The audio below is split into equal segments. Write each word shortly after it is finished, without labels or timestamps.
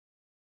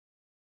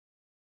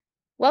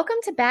Welcome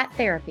to Bat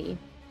Therapy,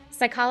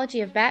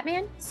 psychology of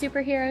Batman,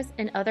 superheroes,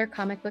 and other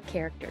comic book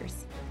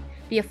characters.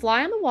 Be a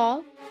fly on the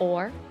wall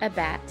or a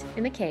bat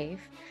in the cave,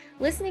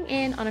 listening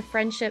in on a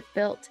friendship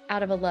built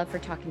out of a love for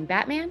talking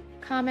Batman,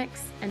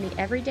 comics, and the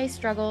everyday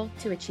struggle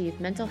to achieve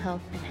mental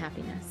health and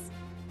happiness.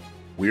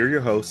 We are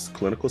your hosts,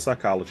 clinical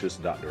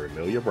psychologist Dr.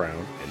 Amelia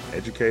Brown and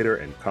educator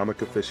and comic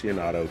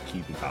aficionado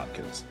Keaton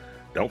Hopkins.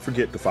 Don't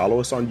forget to follow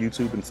us on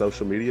YouTube and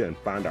social media and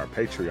find our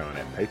Patreon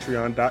at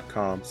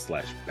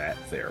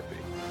patreon.com/battherapy.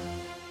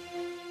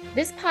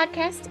 This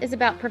podcast is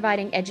about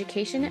providing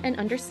education and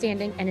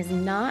understanding and is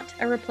not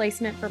a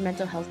replacement for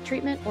mental health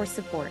treatment or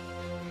support.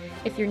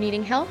 If you're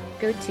needing help,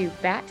 go to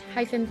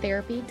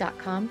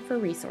bat-therapy.com for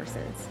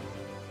resources.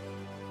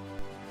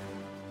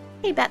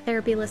 Hey, Bat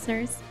Therapy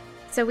listeners.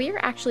 So we are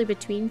actually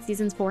between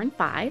seasons 4 and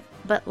 5,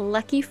 but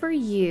lucky for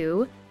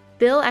you,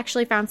 Bill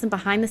actually found some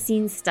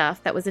behind-the-scenes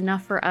stuff that was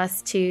enough for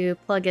us to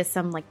plug as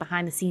some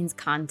behind-the-scenes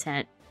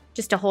content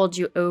just to hold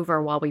you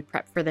over while we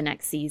prep for the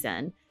next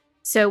season.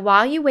 So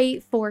while you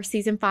wait for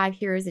season 5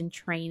 Heroes in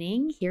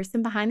Training, here's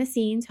some behind the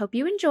scenes. Hope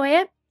you enjoy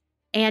it.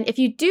 And if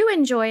you do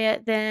enjoy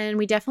it, then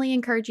we definitely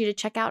encourage you to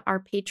check out our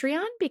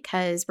Patreon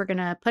because we're going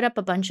to put up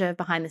a bunch of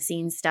behind the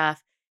scenes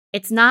stuff.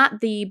 It's not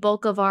the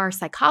bulk of our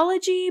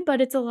psychology, but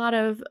it's a lot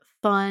of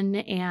fun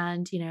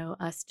and,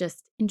 us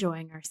just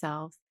enjoying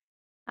ourselves.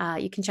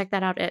 You can check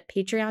that out at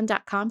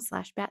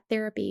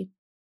patreon.com/battherapy.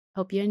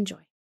 Hope you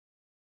enjoy.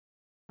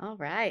 All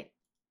right.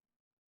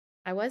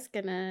 I was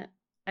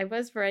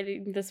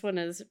writing this one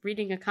as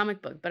reading a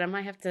comic book, but I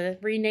might have to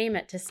rename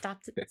it to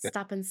Stop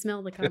and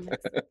Smell the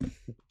Comics.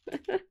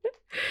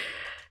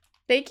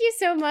 Thank you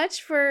so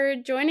much for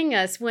joining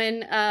us.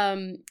 When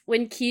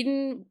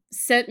Keaton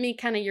sent me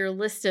kind of your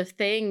list of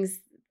things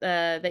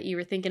that you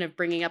were thinking of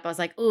bringing up, I was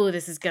like, "Oh,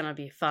 this is gonna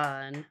be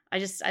fun." I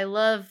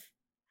love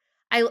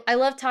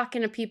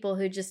talking to people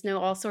who just know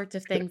all sorts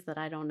of things that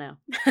I don't know.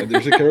 And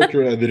there's a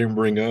character I didn't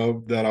bring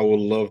up that I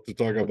would love to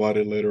talk about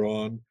it later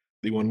on.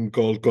 The one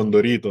called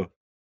Condorito.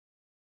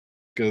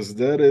 Because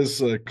that is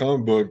a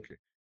comic book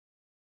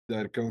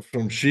that comes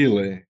from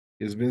Chile.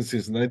 It's been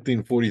since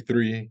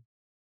 1943.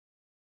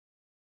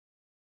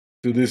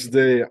 To this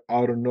day,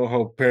 I don't know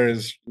how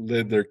parents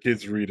let their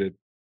kids read it.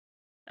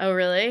 Oh,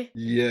 really?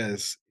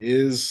 Yes,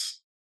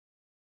 is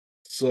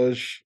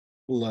such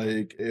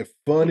a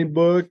funny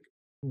book,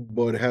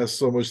 but has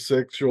so much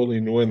sexual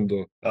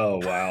innuendo. Oh,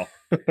 wow.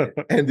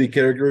 And the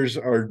characters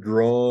are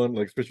drawn,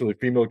 especially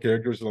female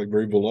characters,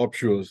 very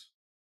voluptuous.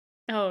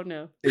 Oh,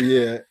 no.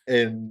 Yeah,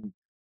 and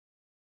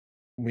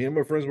me and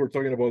my friends were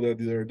talking about that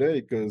the other day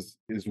because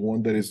it's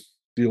one that is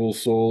still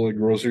sold at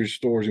grocery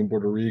stores in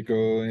Puerto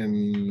Rico,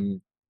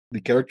 and the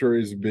character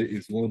is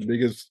one of the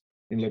biggest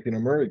in Latin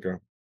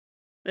America.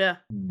 Yeah.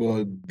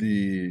 But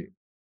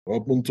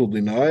up until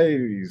the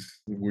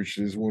 90s, which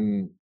is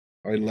when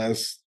I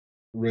last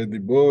read the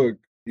book,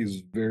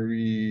 is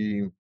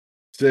very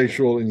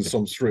sexual in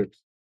some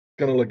strips.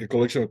 Kind of like a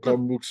collection of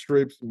comic book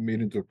strips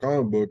made into a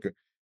comic book,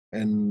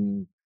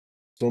 and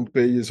some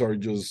pages are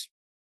just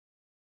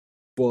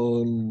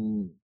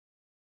fun,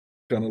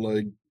 kind of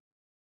like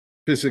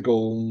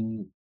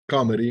physical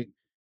comedy,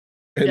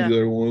 and Yeah. the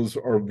other ones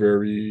are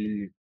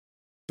very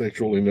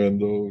sexual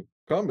innuendo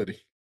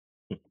comedy.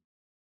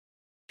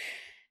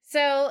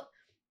 So,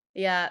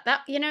 yeah,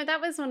 that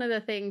was one of the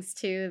things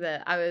too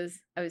that I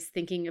was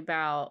thinking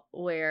about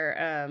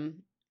where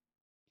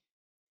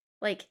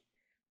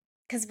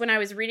because when I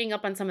was reading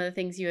up on some of the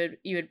things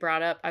you had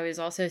brought up, I was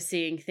also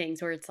seeing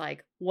things where it's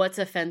like what's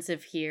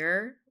offensive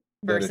here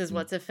versus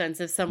what's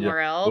offensive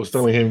somewhere else. I was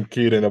telling him,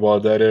 Keaton,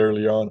 about that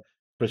early on,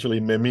 especially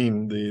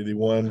Memín, the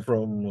one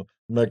from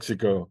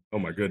Mexico. Oh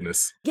my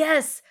goodness.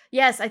 Yes,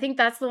 I think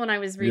that's the one I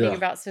was reading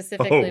about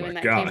specifically when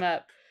that came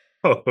up.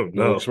 Oh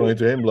no. Explain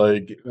to him,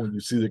 when you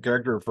see the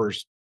character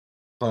first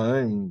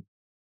time,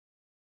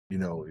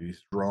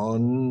 he's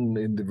drawn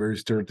in the very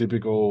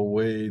stereotypical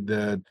way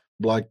that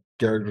Black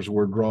characters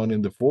were drawn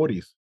in the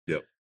 40s.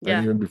 Yep.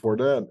 And even before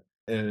that.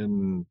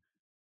 And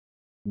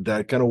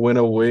that kind of went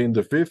away in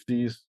the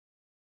 50s.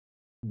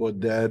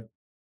 But that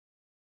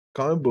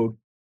comic book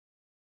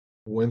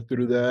went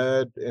through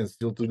that and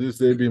still to this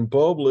day being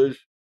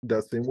published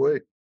that same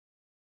way.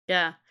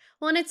 Yeah.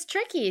 Well, and it's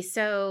tricky.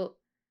 So,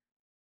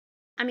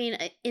 I mean,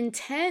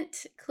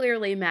 intent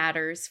clearly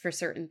matters for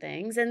certain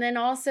things. And then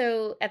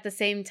also at the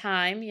same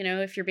time,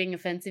 if you're being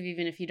offensive,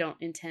 even if you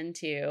don't intend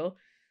to.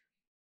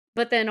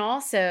 But then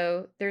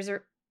also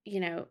the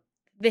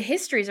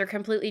histories are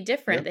completely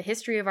different. Yep. The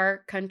history of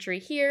our country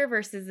here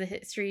versus the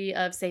history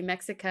of, say,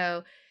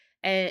 Mexico.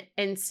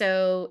 And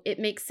so it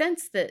makes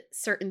sense that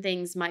certain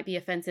things might be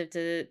offensive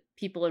to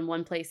people in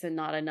one place and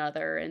not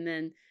another. And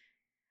then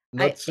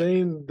Not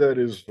saying that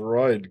is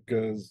right,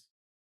 because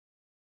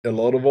a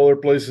lot of other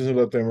places in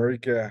Latin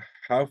America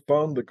have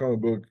found the comic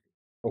book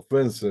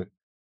offensive,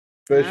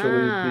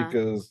 especially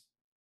because,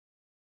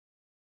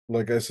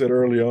 like I said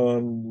early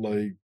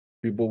on,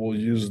 people will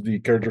use the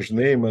character's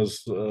name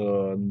as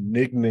a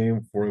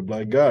nickname for a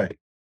Black guy.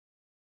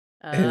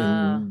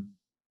 And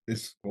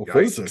it's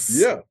offensive.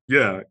 Yikes.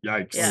 Yeah.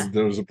 Yikes. Yeah.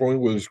 There's a point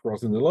where it's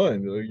crossing the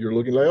line. You're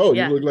looking like, oh,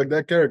 Yeah. you look like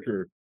that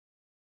character.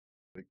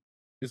 Like,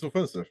 it's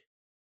offensive.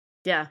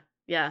 Yeah.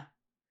 Yeah.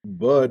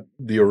 But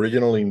the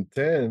original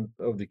intent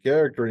of the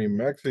character in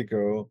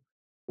Mexico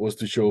was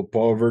to show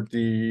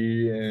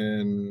poverty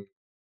and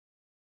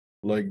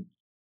like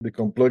the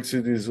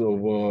complexities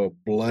of a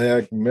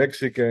black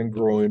Mexican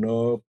growing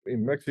up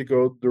in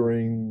Mexico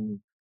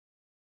during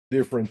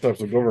different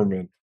types of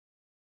government.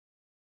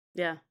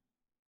 Yeah.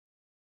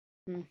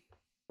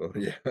 So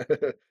yeah,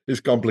 it's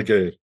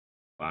complicated.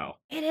 Wow.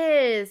 It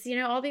is.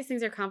 All these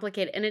things are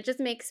complicated, and it just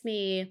makes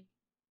me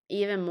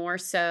even more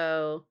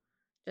so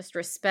just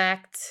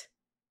respect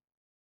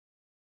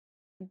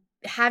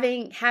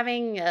having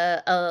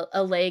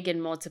a leg in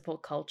multiple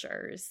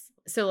cultures.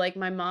 So like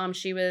my mom,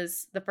 she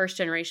was the first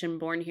generation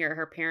born here.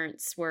 Her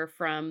parents were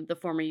from the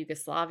former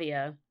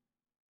Yugoslavia.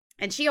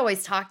 And she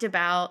always talked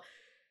about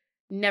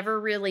never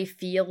really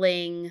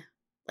feeling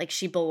like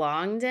she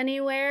belonged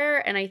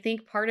anywhere. And I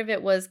think part of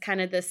it was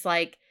kind of this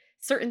like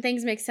certain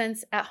things make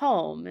sense at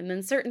home and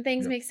then certain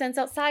things make sense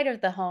outside of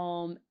the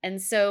home.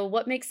 And so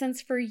what makes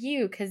sense for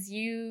you? Because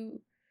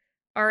you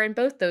are in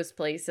both those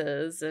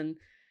places. And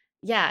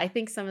yeah, I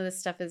think some of this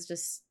stuff is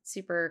just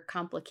super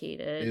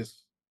complicated.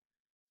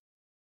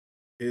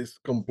 It's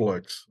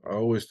complex. I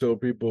always tell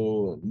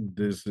people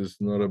this is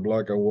not a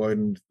black and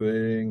white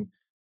thing.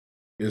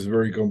 It's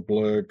very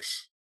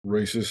complex.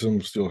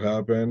 Racism still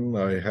happen.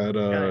 I had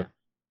a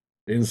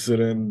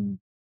incident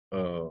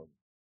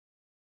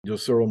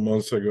just several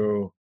months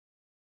ago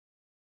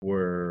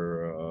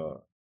where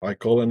I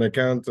called an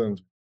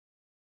accountant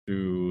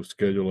to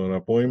schedule an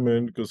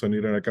appointment because I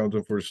need an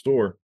accountant for a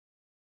store.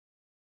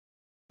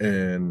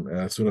 And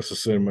as soon as I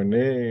said my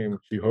name,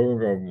 she hung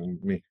up on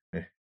me.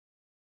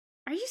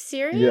 Are you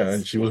serious? Yeah,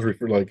 and she was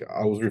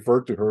I was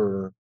referred to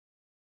her,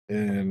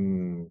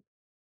 and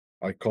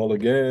I called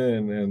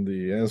again, and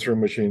the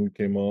answering machine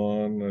came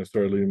on. I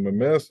started leaving my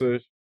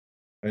message,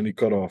 and he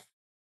cut off.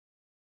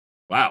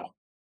 Wow.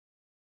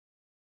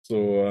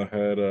 So I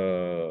had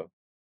a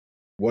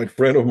white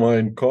friend of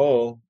mine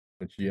call,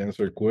 and she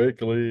answered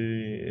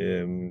quickly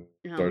and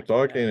started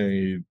talking.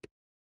 And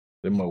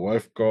then my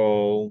wife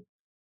called,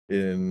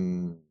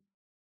 and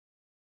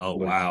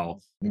wow,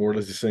 more or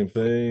less the same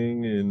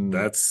thing. And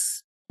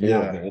that's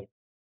horrible.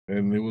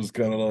 And it was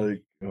kind of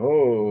like,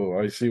 oh,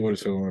 I see what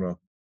is going on.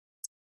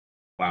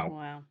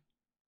 Wow.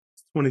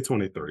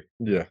 2023.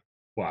 Yeah.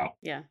 Wow.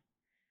 Yeah.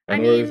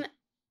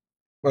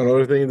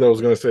 Another thing that I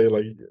was gonna say,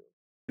 like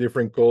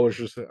different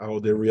cultures, how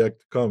they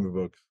react to comic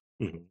books.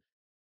 Mm-hmm.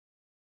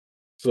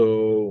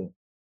 So,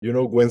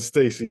 Gwen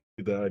Stacy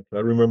died. I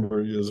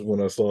remember just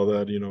when I saw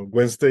that,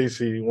 Gwen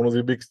Stacy, one of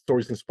the big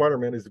stories in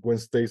Spider-Man is Gwen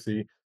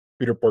Stacy,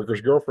 Peter Parker's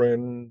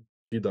girlfriend,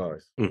 she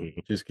dies. Mm-hmm.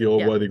 She's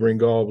killed by the Green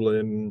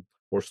Goblin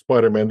or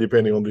Spider-Man,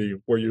 depending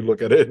on where you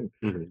look at it.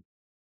 Mm-hmm.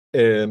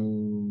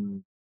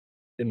 And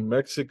in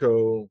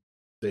Mexico,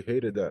 they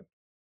hated that.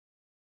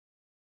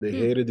 They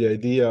hated the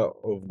idea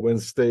of Gwen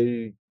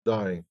Stacy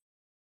dying.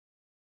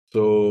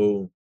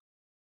 So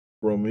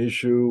from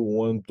issue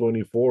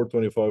 124,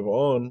 25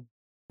 on,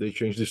 they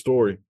changed the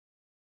story.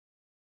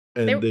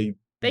 And they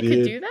could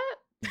do that?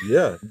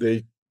 Yeah,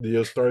 they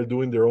just started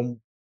doing their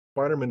own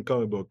Spider-Man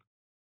comic book.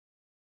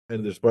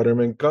 And the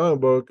Spider-Man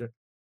comic book,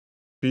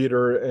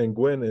 Peter and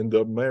Gwen end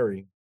up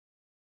marrying.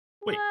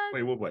 Wait.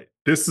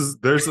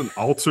 There's an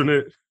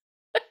alternate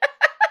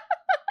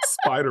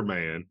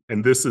Spider-Man,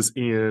 and this is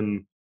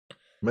in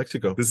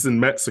Mexico. This is in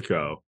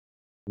Mexico,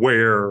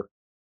 where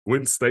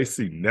Gwen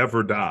Stacy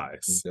never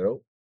dies.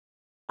 No.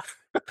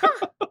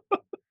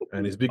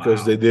 And it's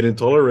because they didn't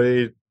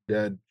tolerate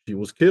that she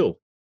was killed.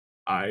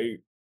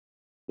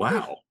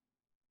 Wow.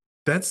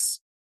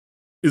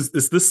 Is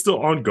this still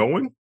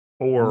ongoing?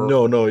 Or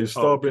No, it's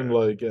stopping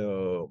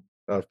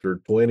after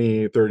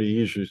 20,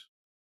 30 issues.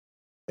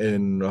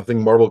 And I think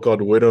Marvel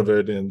caught wind of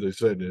it, and they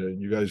said,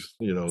 "You guys,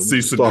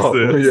 cease and stop."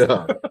 desist.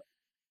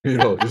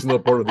 Yeah, it's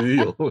not part of the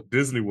deal.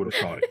 Disney would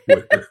have caught it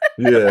quicker.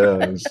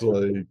 Yeah, it's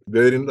like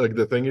they didn't like.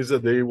 The thing is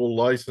that they will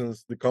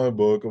license the comic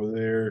book over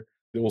there.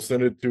 They will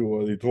send it to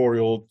an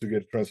editorial to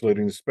get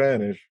translated in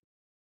Spanish.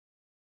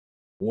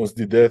 Once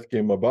the death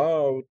came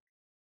about,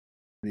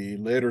 the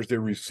letters they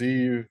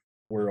received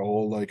were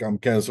all like, "I'm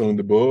canceling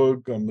the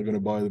book. I'm not going to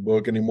buy the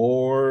book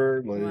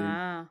anymore."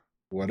 Like,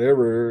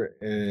 whatever.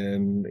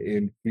 And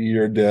in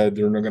fear that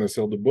they're not going to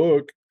sell the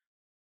book,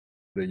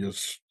 they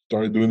just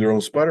started doing their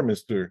own Spider-Man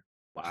story.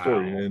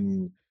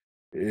 And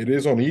it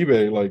is on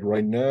eBay. Like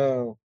right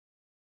now,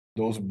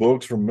 those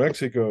books from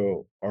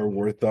Mexico are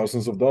worth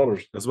thousands of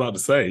dollars. I was about to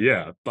say,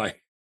 yeah.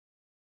 Like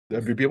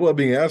people have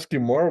been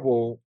asking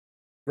Marvel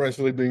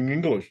translate in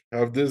English.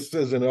 Have this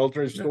as an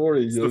alternate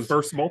story. It's the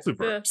first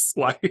multiverse.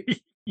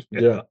 Like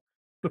the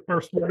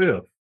first what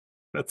if.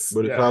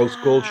 But it's how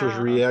cultures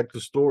react to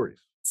stories.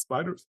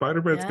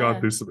 Spider-Man's gone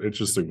through some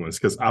interesting ones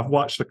because I've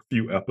watched a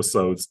few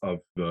episodes of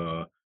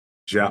the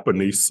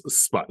Japanese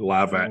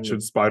live action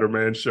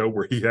Spider-Man show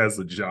where he has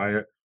a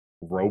giant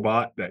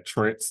robot that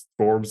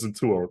transforms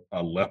into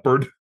a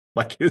leopard.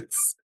 Like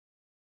it's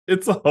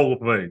It's a whole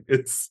thing.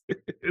 It's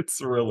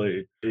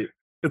really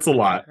it's a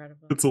lot.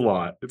 Incredible. It's a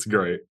lot. It's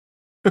great.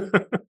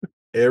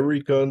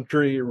 Every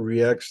country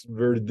reacts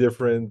very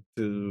different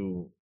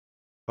to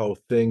how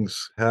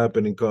things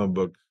happen in comic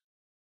books.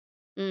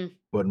 Mm.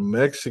 But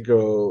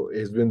Mexico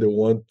has been the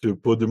one to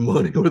put the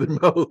money where the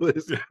mouth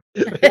is.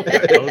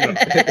 Oh no,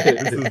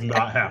 this is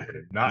not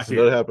happening. Not It's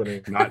here. not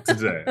happening. Not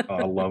today. Oh,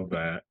 I love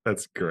that.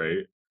 That's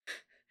great.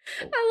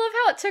 I love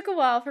how it took a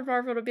while for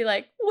Marvel to be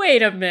like,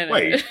 wait a minute.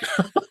 Wait.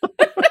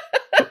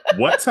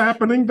 What's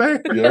happening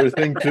there? The other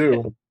thing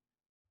too.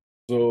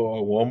 So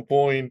at one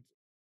point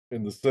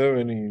in the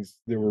 70s,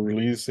 they were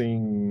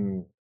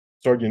releasing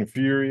Sergeant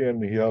Fury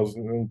and he has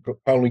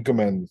Howling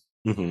Commandos.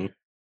 Mm-hmm.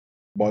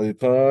 By the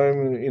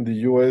time in the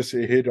US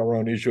it hit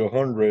around issue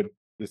 100,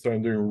 they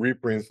started doing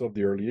reprints of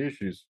the early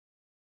issues.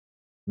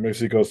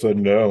 Mexico said,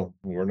 no,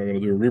 we're not going to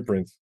do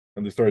reprints.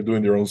 And they started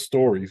doing their own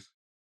stories.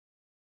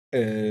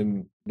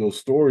 And those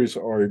stories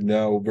are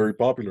now very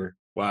popular.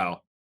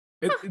 Wow.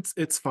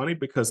 It's funny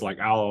because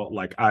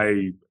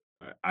I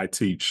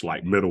teach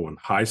like middle and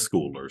high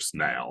schoolers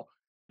now.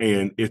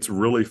 And it's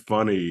really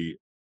funny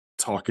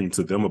talking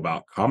to them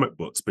about comic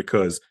books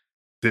because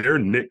their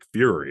Nick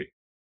Fury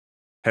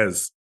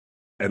has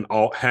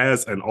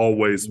always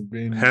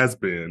has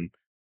been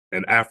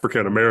an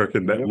African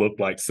American that looked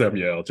like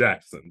Samuel L.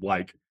 Jackson.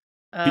 Like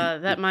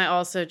that might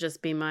also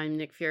just be my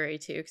Nick Fury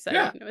too, because I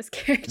didn't know his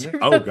character.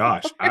 Oh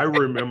gosh, I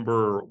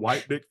remember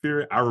White Nick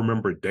Fury. I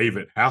remember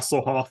David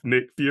Hasselhoff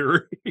Nick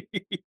Fury.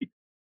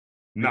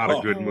 Not a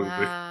good movie.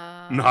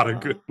 Wow. Not a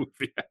good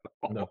movie at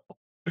all. No.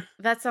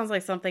 That sounds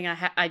like something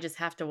I just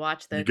have to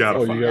watch though. You gotta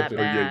you have that to.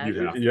 bad.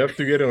 You have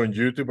to get it on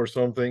YouTube or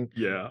something.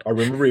 Yeah. I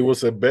remember it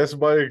was a Best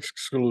Buy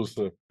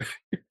exclusive.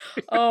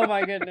 Oh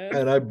my goodness.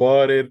 And I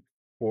bought it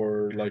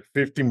for like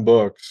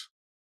 $15.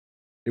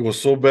 It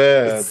was so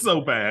bad It's so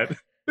bad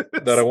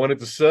that I wanted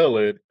to sell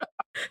it.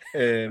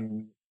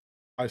 And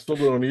I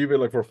sold it on eBay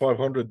like for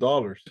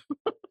 $500.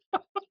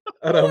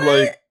 And I'm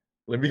like,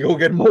 let me go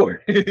get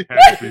more. Had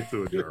to be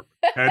to a German.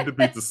 Had to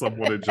be to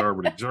someone in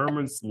Germany.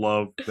 Germans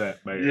love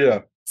that man.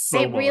 Yeah. So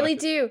They much. really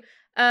do.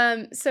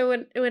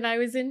 So when I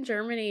was in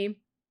Germany,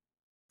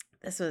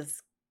 this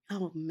was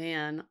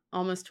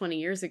almost 20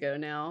 years ago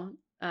now.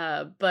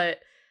 But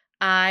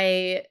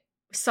I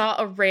saw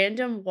a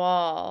random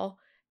wall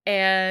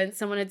and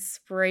someone had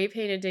spray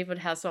painted David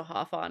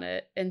Hasselhoff on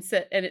it and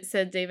it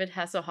said David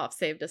Hasselhoff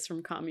saved us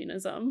from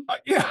communism.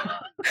 Yeah.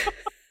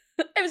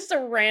 It was just a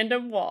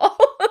random wall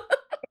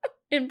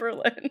in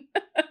Berlin.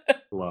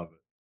 Love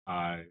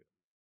it.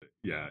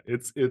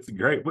 It's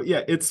great. But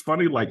yeah, it's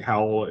funny like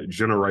how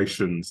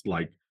generations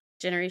for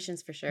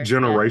sure.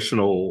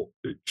 generational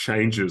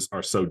changes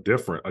are so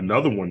different.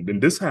 Another one,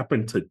 and this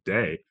happened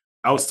today.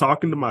 I was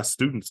talking to my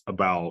students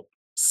about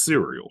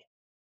cereal.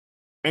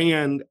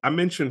 And I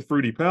mentioned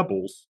Fruity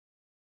Pebbles,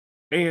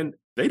 and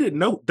they didn't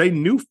know. They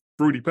knew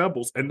Fruity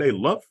Pebbles and they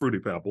loved Fruity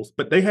Pebbles,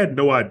 but they had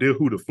no idea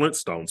who the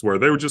Flintstones were.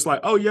 They were just like,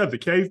 oh yeah, the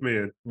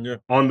caveman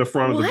on the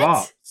front of the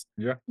box.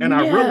 Yeah. And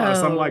I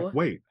realized, I'm like,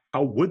 wait,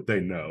 how would they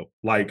know?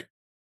 Like,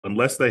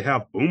 unless they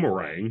have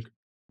Boomerang,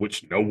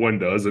 which no one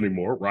does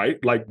anymore, right?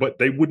 Like, but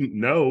they wouldn't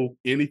know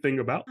anything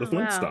about the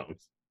Flintstones. Wow.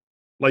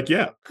 Like,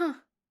 yeah,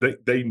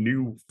 they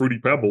knew Fruity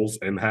Pebbles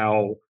and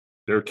how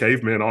they're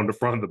cavemen on the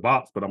front of the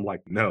box, but I'm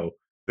like, no,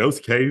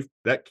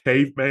 that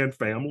caveman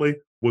family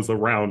was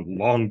around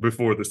long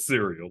before the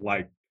cereal.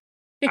 Like,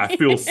 I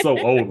feel so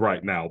old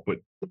right now, but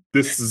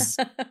this is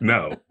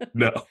no.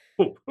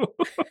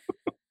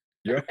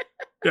 Yeah.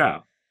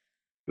 Yeah.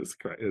 It's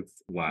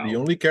wow. The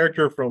only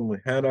character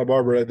from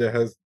Hanna-Barbera that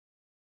has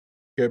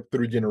kept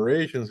through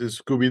generations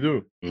is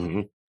Scooby-Doo.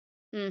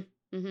 Mm-hmm.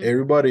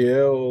 Everybody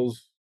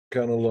else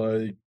kind of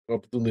like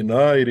up to the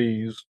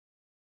 90s,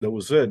 that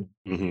was it.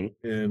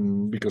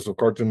 And because of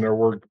Cartoon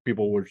Network,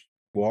 people were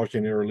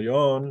watching early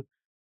on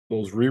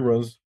those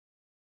reruns.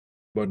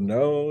 But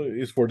now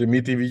it's for the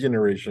MeTV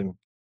generation.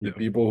 The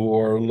people who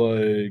are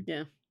like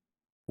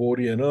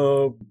 40 and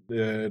up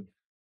that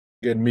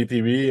get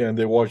MeTV and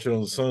they watch it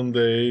on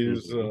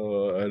Sundays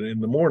in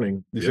the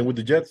morning. The same with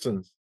the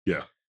Jetsons.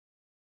 Yeah.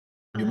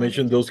 You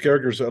mentioned those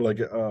characters. Like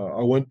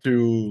I went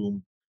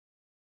to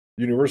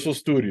Universal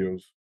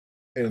Studios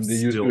and they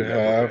used to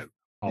have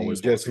the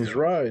Jetsons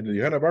ride, the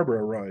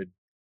Hanna-Barbera ride.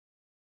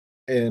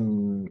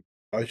 And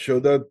I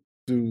showed that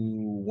to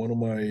one of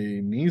my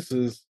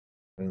nieces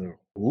and they're,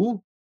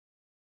 who?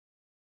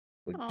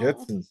 Like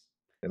Jetsons.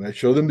 And I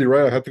showed them the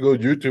ride. I had to go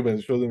to YouTube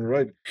and show them the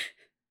ride.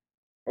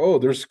 Oh,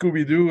 there's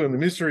Scooby-Doo and the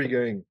Mystery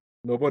Gang.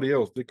 Nobody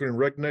else. They couldn't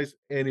recognize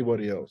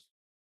anybody else.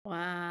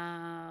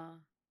 Wow.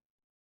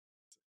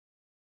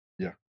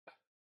 Yeah.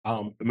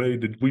 Maybe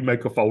did we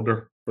make a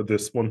folder for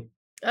this one?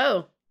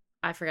 Oh,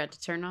 I forgot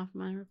to turn off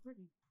my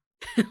recording.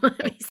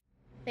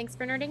 Thanks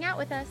for nerding out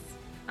with us.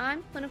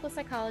 I'm clinical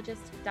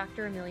psychologist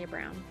Dr. Amelia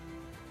Brown.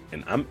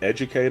 And I'm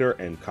educator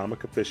and comic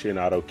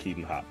aficionado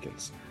Keaton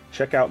Hopkins.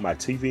 Check out my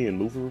TV and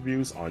movie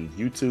reviews on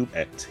YouTube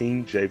at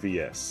Team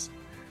JVS.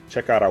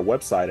 Check out our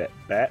website at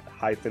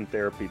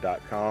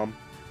bat-therapy.com.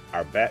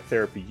 our Bat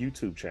Therapy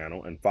YouTube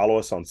channel, and follow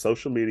us on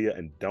social media.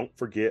 And don't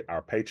forget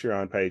our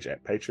Patreon page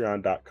at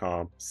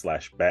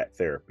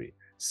patreon.com/battherapy.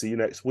 See you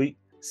next week.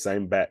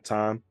 Same bat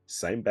time,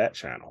 same bat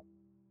channel.